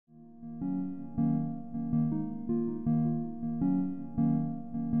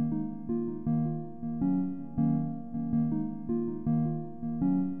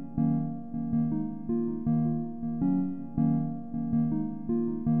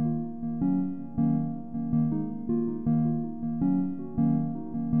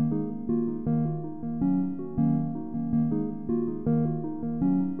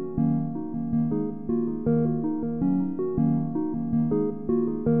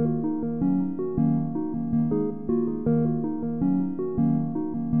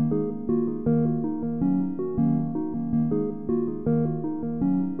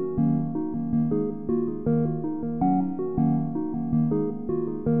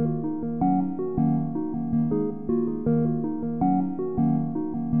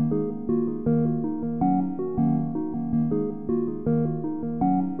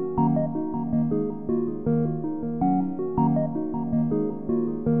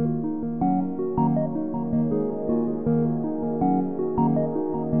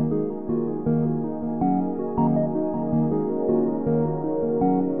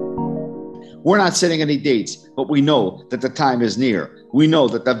We're not setting any dates, but we know that the time is near. We know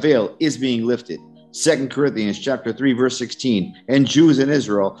that the veil is being lifted. 2 Corinthians chapter 3, verse 16, and Jews in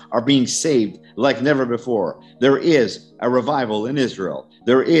Israel are being saved like never before. There is a revival in Israel.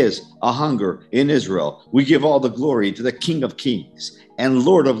 There is a hunger in Israel. We give all the glory to the King of Kings and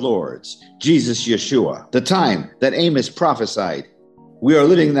Lord of Lords, Jesus Yeshua. The time that Amos prophesied, we are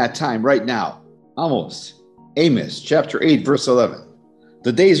living that time right now, almost. Amos chapter 8, verse 11.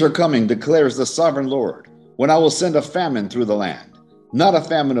 The days are coming, declares the sovereign Lord, when I will send a famine through the land, not a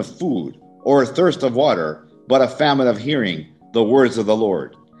famine of food, or a thirst of water, but a famine of hearing the words of the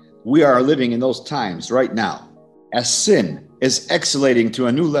Lord. We are living in those times right now, as sin is escalating to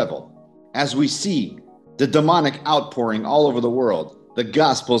a new level, as we see the demonic outpouring all over the world, the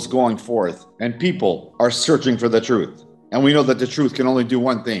gospel's going forth, and people are searching for the truth. And we know that the truth can only do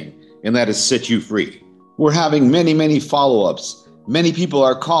one thing, and that is set you free. We're having many follow-ups. Many people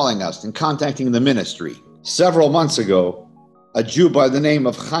are calling us and contacting the ministry. Several months ago, a Jew by the name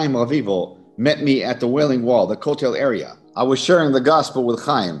of Chaim Ravivo met me at the Wailing Wall, the Kotel area. I was sharing the gospel with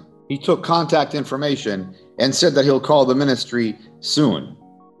Chaim. He took contact information and said that he'll call the ministry soon.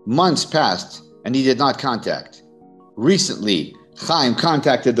 Months passed and he did not contact. Recently, Chaim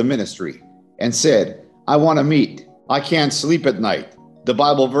contacted the ministry and said, I want to meet. I can't sleep at night. The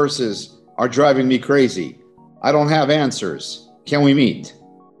Bible verses are driving me crazy. I don't have answers. Can we meet?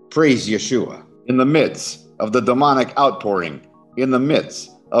 Praise Yeshua. In the midst of the demonic outpouring, in the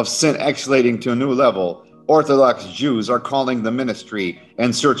midst of sin escalating to a new level, Orthodox Jews are calling the ministry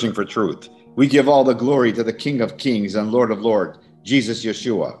and searching for truth. We give all the glory to the King of Kings and Lord of Lords, Jesus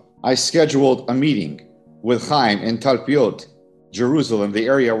Yeshua. I scheduled a meeting with Chaim in Talpiot, Jerusalem, the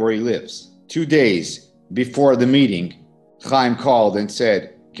area where he lives. 2 days before the meeting, Chaim called and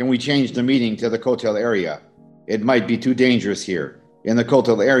said, can we change the meeting to the Kotel area? It might be too dangerous here. In the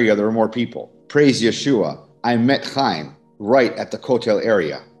Kotel area, there are more people. Praise Yeshua. I met Chaim right at the Kotel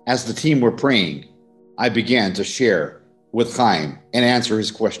area. As the team were praying, I began to share with Chaim and answer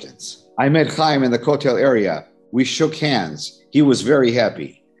his questions. I met Chaim in the Kotel area. We shook hands. He was very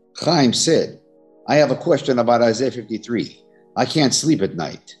happy. Chaim said, I have a question about Isaiah 53. I can't sleep at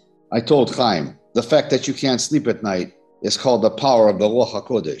night. I told Chaim, the fact that you can't sleep at night is called the power of the Ruach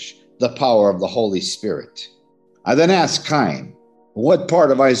HaKodesh, the power of the Holy Spirit. I then asked Chaim, what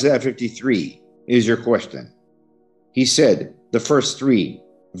part of Isaiah 53 is your question? He said, the first 3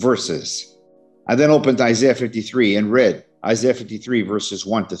 verses. I then opened Isaiah 53 and read Isaiah 53 verses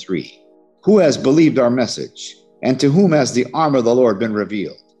 1 to 3. Who has believed our message? And to whom has the arm of the Lord been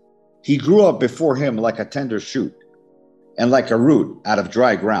revealed? He grew up before him like a tender shoot, and like a root out of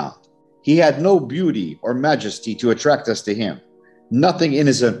dry ground. He had no beauty or majesty to attract us to him, nothing in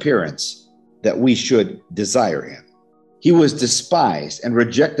his appearance that we should desire him. He was despised and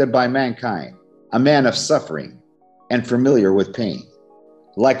rejected by mankind, a man of suffering and familiar with pain,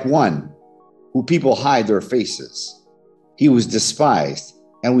 like one who people hide their faces. He was despised,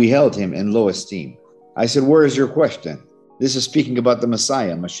 and we held him in low esteem. I said, where is your question? This is speaking about the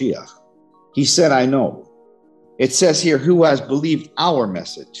Messiah, Mashiach. He said, I know. It says here, who has believed our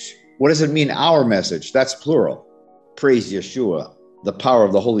message? What does it mean, our message? That's plural. Praise Yeshua. The power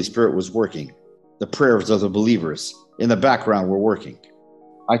of the Holy Spirit was working. The prayers of the believers in the background were working.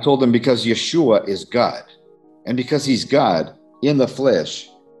 I told him because Yeshua is God, and because he's God in the flesh,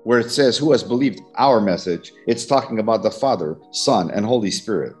 where it says who has believed our message, it's talking about the Father, Son, and Holy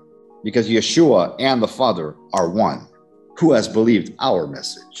Spirit, because Yeshua and the Father are one. Who has believed our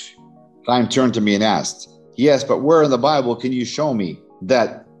message? Chaim turned to me and asked, yes, but where in the Bible can you show me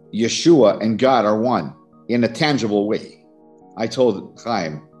that Yeshua and God are one in a tangible way? I told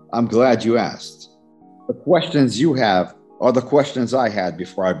Chaim, I'm glad you asked. The questions you have are the questions I had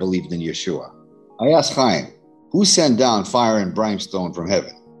before I believed in Yeshua. I asked Chaim, who sent down fire and brimstone from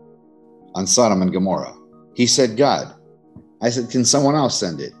heaven on Sodom and Gomorrah? He said, God. I said, can someone else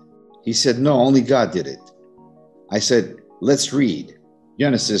send it? He said, no, only God did it. I said, let's read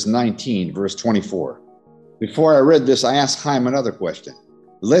Genesis 19, verse 24. Before I read this, I asked Chaim another question.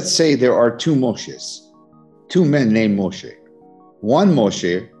 Let's say there are 2 Moshes, 2 men named Moshe. One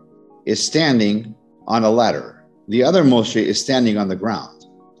Moshe is standing on a ladder. The other Moshe is standing on the ground.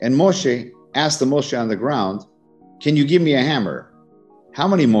 And Moshe asked the Moshe on the ground, can you give me a hammer? How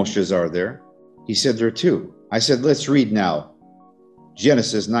many Moshes are there? He said, there are 2. I said, let's read now.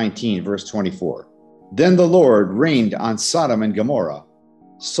 Genesis 19, verse 24. Then the Lord rained on Sodom and Gomorrah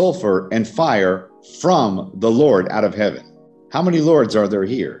sulfur and fire from the Lord out of heaven. How many lords are there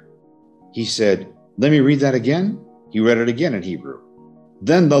here? He said, let me read that again. He read it again in Hebrew.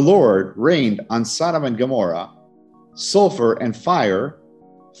 Then the Lord rained on Sodom and Gomorrah sulfur and fire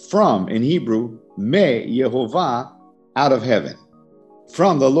from, in Hebrew, me Yehovah, out of heaven.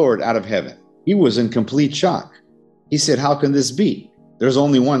 From the Lord out of heaven. He was in complete shock. He said, how can this be? There's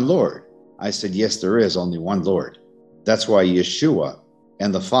only one Lord. I said, yes, there is only one Lord. That's why Yeshua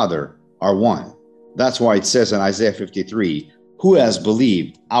and the Father are one. That's why it says in Isaiah 53, who has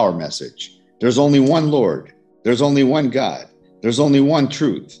believed our message? There's only one Lord. There's only one God. There's only one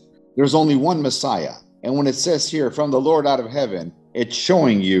truth. There's only one Messiah. And when it says here, from the Lord out of heaven, it's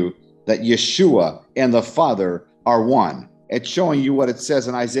showing you that Yeshua and the Father are one. It's showing you what it says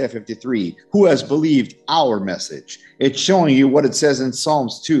in Isaiah 53, who has believed our message. It's showing you what it says in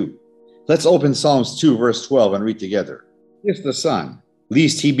Psalms 2. Let's open Psalms 2, verse 12 and read together. Kiss the Son,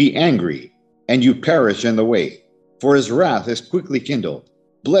 lest he be angry, and you perish in the way. For his wrath is quickly kindled.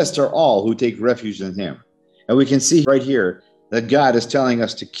 Blessed are all who take refuge in him. And we can see right here that God is telling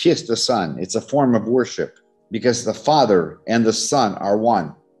us to kiss the Son. It's a form of worship because the Father and the Son are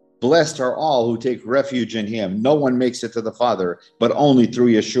one. Blessed are all who take refuge in him. No one makes it to the Father, but only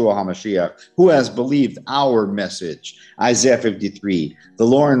through Yeshua HaMashiach, who has believed our message. Isaiah 53, the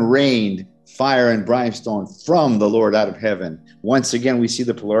Lord rained fire and brimstone from the Lord out of heaven. Once again, we see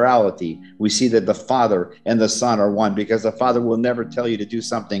the plurality. We see that the Father and the Son are one, because the Father will never tell you to do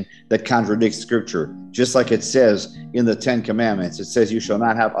something that contradicts Scripture. Just like it says in the Ten Commandments, it says you shall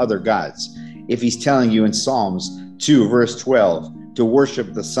not have other gods. If he's telling you in Psalms 2, verse 12, to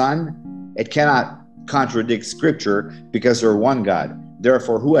worship the Son, it cannot contradict Scripture because they're one God.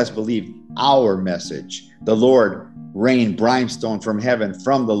 Therefore, who has believed our message? The Lord rained brimstone from heaven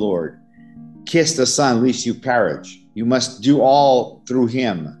from the Lord. Kiss the Son, lest you perish. You must do all through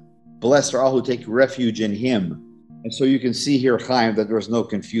him. Blessed are all who take refuge in him. And so you can see here, Chaim, that there's no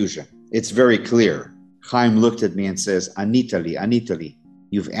confusion. It's very clear. Chaim looked at me and says, Anitali,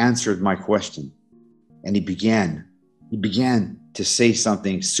 you've answered my question. And he began to say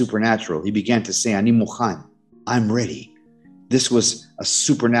something supernatural. He began to say, Ani Mukhan, I'm ready. This was a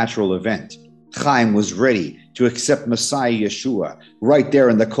supernatural event. Chaim was ready to accept Messiah Yeshua right there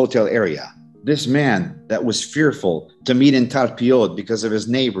in the Kotel area. This man that was fearful to meet in Tarpiot because of his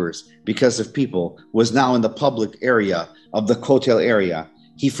neighbors, because of people, was now in the public area of the Kotel area.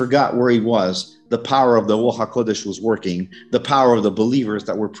 He forgot where he was. The power of the Ruach HaKodesh was working. The power of the believers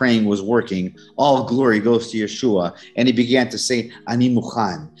that were praying was working. All glory goes to Yeshua. And he began to say, Ani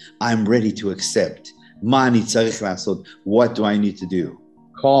Mukhan, I'm ready to accept. Mani tzarich lasod, what do I need to do?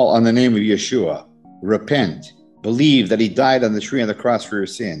 Call on the name of Yeshua. Repent. Believe that he died on the tree on the cross for your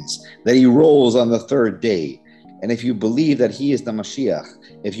sins, that he rose on the third day. And if you believe that he is the Mashiach,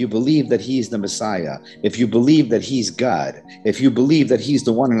 if you believe that he's the Messiah, if you believe that he's God, if you believe that he's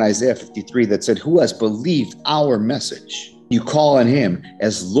the one in Isaiah 53 that said, who has believed our message, you call on him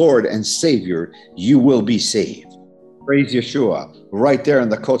as Lord and Savior, you will be saved. Praise Yeshua. Right there in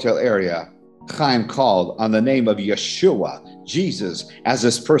the Kotel area, Chaim called on the name of Yeshua, Jesus, as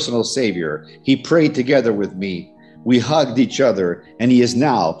his personal Savior. He prayed together with me. We hugged each other, and he is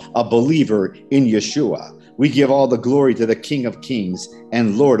now a believer in Yeshua. We give all the glory to the King of Kings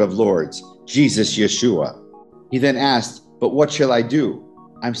and Lord of Lords, Jesus Yeshua. He then asked, but what shall I do?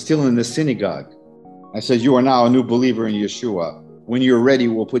 I'm still in the synagogue. I said, you are now a new believer in Yeshua. When you're ready,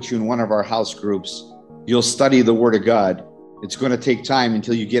 we'll put you in one of our house groups. You'll study the Word of God. It's going to take time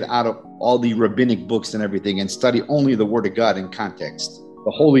until you get out of all the rabbinic books and everything and study only the Word of God in context.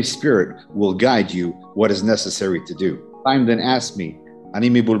 The Holy Spirit will guide you what is necessary to do. Chaim then asked me,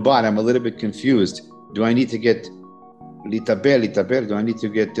 Ani mibulbar, I'm a little bit confused. Do I need to get litaber? Do I need to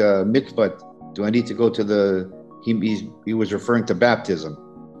get mikvat? Do I need to go to the, he was referring to baptism.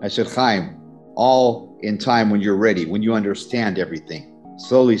 I said, Chaim, all in time when you're ready, when you understand everything.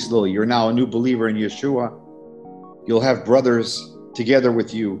 Slowly, you're now a new believer in Yeshua. You'll have brothers together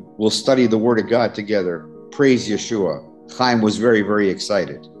with you. We'll study the Word of God together. Praise Yeshua. Chaim was very, very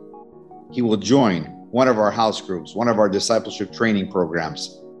excited. He will join one of our house groups, one of our discipleship training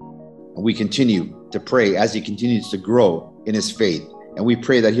programs. And we continue to pray as he continues to grow in his faith. And we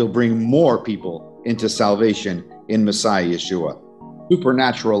pray that he'll bring more people into salvation in Messiah Yeshua.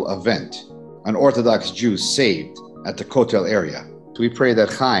 Supernatural event. An Orthodox Jew saved at the Kotel area. So we pray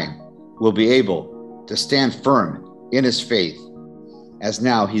that Chaim will be able to stand firm in his faith, as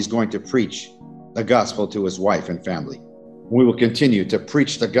now he's going to preach the gospel to his wife and family. We will continue to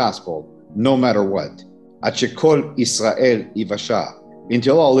preach the gospel no matter what. Achekol Israel ivasha,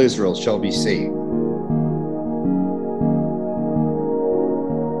 until all Israel shall be saved.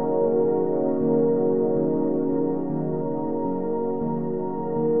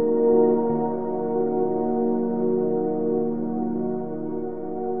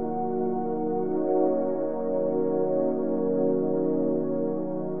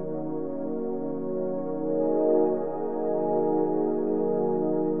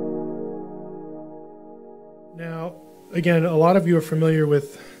 Again, a lot of you are familiar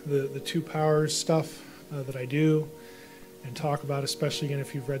with the two powers stuff that I do and talk about, especially again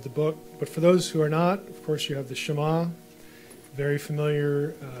if you've read the book. But for those who are not, of course, you have the Shema, very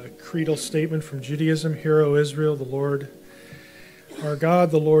familiar creedal statement from Judaism. Hear, O Israel, the Lord our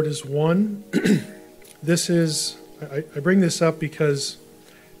God, the Lord is one. This is, I bring this up because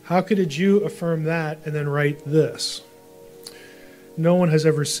how could a Jew affirm that and then write this? No one has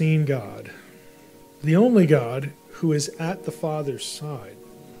ever seen God, the only God who is at the Father's side.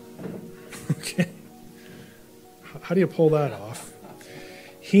 Okay. How do you pull that off?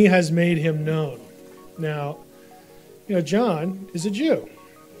 He has made him known. Now, John is a Jew.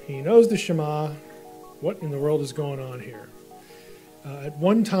 He knows the Shema. What in the world is going on here? At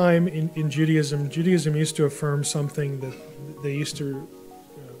one time in Judaism used to affirm something that they used to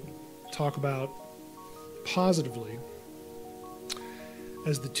talk about positively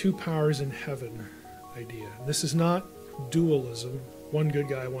as the two powers in heaven idea. This is not dualism, one good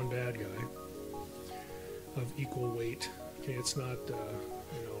guy, one bad guy, of equal weight. Okay, it's not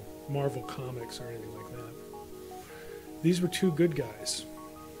Marvel Comics or anything like that. These were two good guys,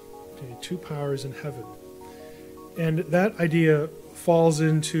 okay, two powers in heaven. And that idea falls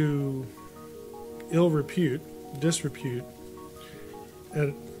into ill repute, disrepute,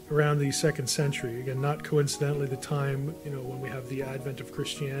 at around the 2nd century. Again, not coincidentally the time, when we have the advent of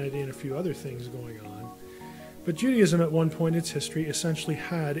Christianity and a few other things going on. But Judaism at one point in its history essentially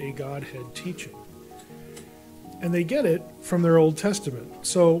had a Godhead teaching. And they get it from their Old Testament.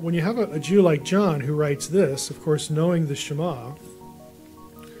 So when you have a Jew like John who writes this, of course, knowing the Shema,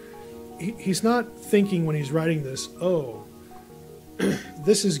 he's not thinking when he's writing this, oh,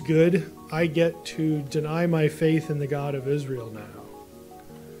 this is good. I get to deny my faith in the God of Israel now.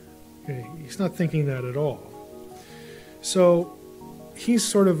 Okay, he's not thinking that at all. So he's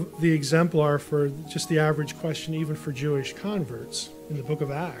sort of the exemplar for just the average question, even for Jewish converts in the book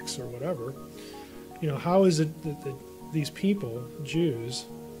of Acts or whatever. How is it that these people, Jews,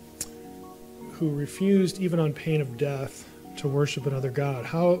 who refused even on pain of death to worship another God,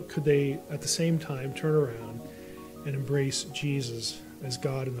 how could they at the same time turn around and embrace Jesus as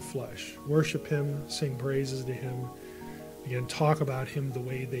God in the flesh, worship him, sing praises to him, again, talk about him the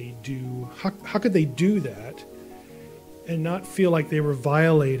way they do? How could they do that and not feel like they were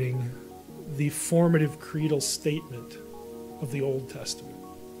violating the formative creedal statement of the Old Testament?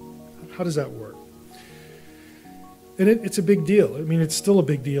 How does that work? And it's a big deal. I mean, it's still a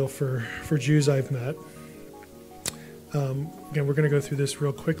big deal for Jews I've met. Again, we're going to go through this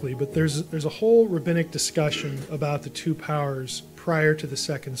real quickly, but there's a whole rabbinic discussion about the two powers prior to the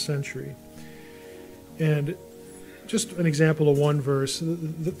 2nd century. And just an example of one verse,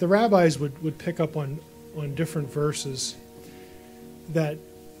 the rabbis would pick up on different verses that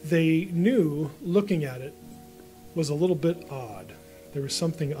they knew, looking at it, was a little bit odd. There was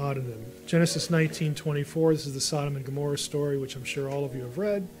something odd in them. Genesis 19:24, this is the Sodom and Gomorrah story, which I'm sure all of you have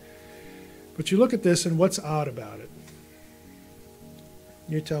read. But you look at this, and what's odd about it?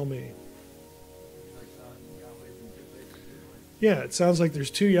 You tell me. Yeah, it sounds like there's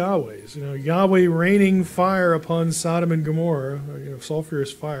two Yahwehs. Yahweh raining fire upon Sodom and Gomorrah,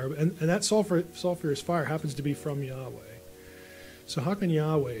 sulfurous fire. And that sulfurous fire happens to be from Yahweh. So how can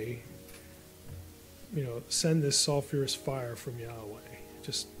Yahweh, send this sulfurous fire from Yahweh?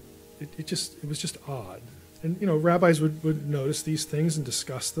 It was just odd. And, rabbis would notice these things and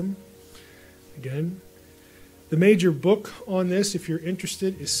discuss them. Again, the major book on this, if you're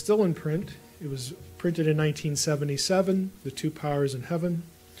interested, is still in print. It was printed in 1977, The Two Powers in Heaven,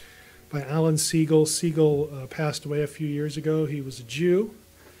 by Alan Siegel. Siegel passed away a few years ago. He was a Jew,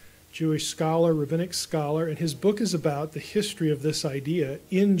 Jewish scholar, rabbinic scholar, and his book is about the history of this idea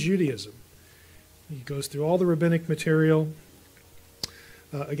in Judaism. He goes through all the rabbinic material,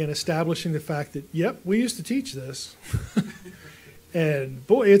 again, establishing the fact that, yep, we used to teach this. And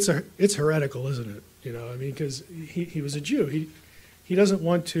boy, it's heretical, isn't it? Because he was a Jew. He doesn't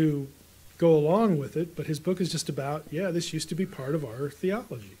want to go along with it, but his book is just about, this used to be part of our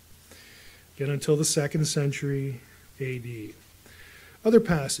theology. Again, until the 2nd century A.D. Other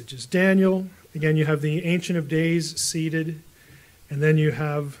passages, Daniel, again, you have the Ancient of Days seated, and then you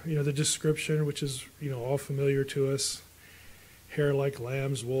have, the description, which is, all familiar to us, hair like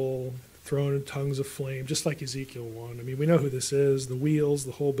lamb's wool, thrown in tongues of flame, just like Ezekiel 1. I mean, we know who this is, the wheels,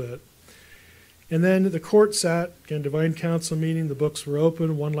 the whole bit. And then the court sat, again, divine council meeting, the books were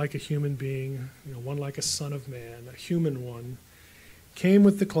open, one like a human being, one like a son of man, a human one, came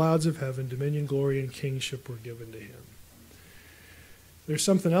with the clouds of heaven, dominion, glory, and kingship were given to him. There's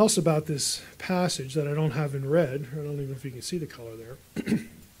something else about this passage that I don't have in red. I don't even know if you can see the color there.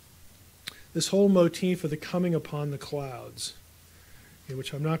 this whole motif of the coming upon the clouds,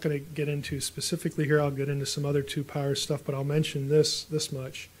 which I'm not going to get into specifically here. I'll get into some other two powers stuff, but I'll mention this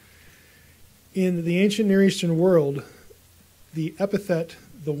much. In the ancient Near Eastern world, the epithet,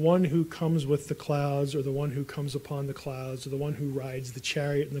 the one who comes with the clouds, or the one who comes upon the clouds, or the one who rides the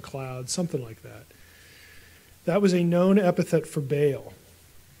chariot in the clouds, something like that, that was a known epithet for Baal.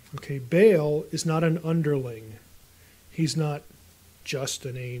 Okay, Baal is not an underling. He's not just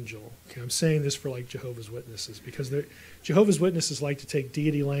an angel. Okay, I'm saying this for like Jehovah's Witnesses, because Jehovah's Witnesses like to take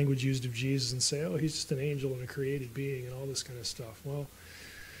deity language used of Jesus and say, oh, he's just an angel and a created being and all this kind of stuff. Well,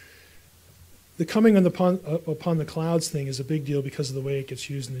 the coming upon the clouds thing is a big deal because of the way it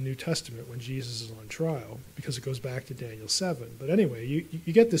gets used in the New Testament when Jesus is on trial, because it goes back to Daniel 7. But anyway,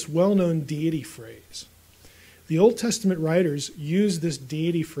 you get this well-known deity phrase. The Old Testament writers use this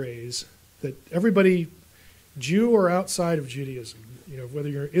deity phrase that everybody, Jew or outside of Judaism, whether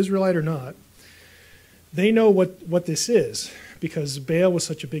you're Israelite or not, they know what this is, because Baal was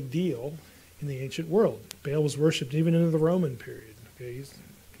such a big deal in the ancient world. Baal was worshipped even into the Roman period. Okay,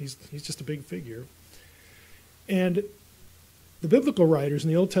 he's just a big figure. And the biblical writers in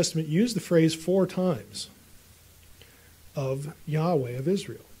the Old Testament use the phrase 4 times of Yahweh of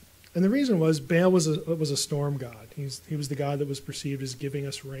Israel. And the reason was Baal was a storm god. He was the god that was perceived as giving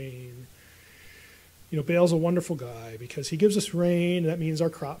us rain. Baal's a wonderful guy because he gives us rain, and that means our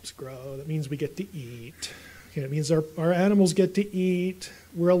crops grow. That means we get to eat. Okay, it means our animals get to eat.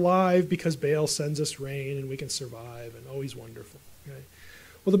 We're alive because Baal sends us rain, and we can survive, and oh, he's wonderful. Okay?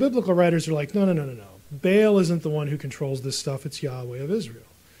 Well, the biblical writers are like, no. Baal isn't the one who controls this stuff. It's Yahweh of Israel.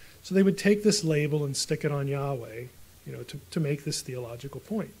 So they would take this label and stick it on Yahweh, to make this theological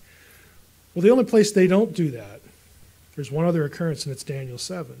point. Well, the only place they don't do that, there's one other occurrence, and it's Daniel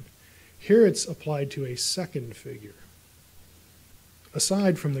 7. Here it's applied to a second figure,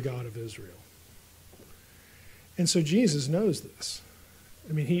 aside from the God of Israel. And so Jesus knows this.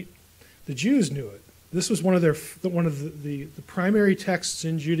 I mean, the Jews knew it. This was one of the primary texts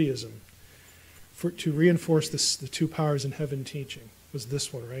in Judaism to reinforce the two powers in heaven teaching, was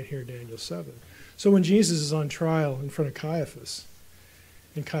this one right here, Daniel 7. So when Jesus is on trial in front of Caiaphas,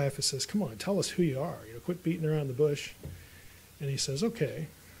 and Caiaphas says, come on, tell us who you are. Quit beating around the bush. And he says, okay,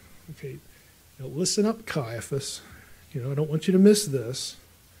 listen up, Caiaphas. I don't want you to miss this.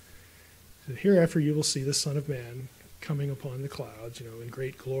 Hereafter you will see the Son of Man coming upon the clouds, in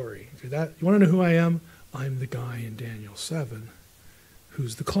great glory. You want to know who I am? I'm the guy in Daniel 7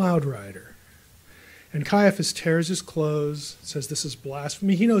 who's the cloud rider. And Caiaphas tears his clothes, says this is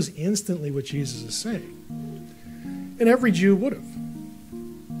blasphemy. He knows instantly what Jesus is saying. And every Jew would have,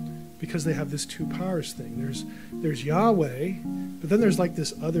 because they have this two powers thing. There's Yahweh, but then there's like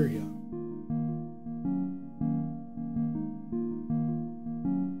this other Yahweh.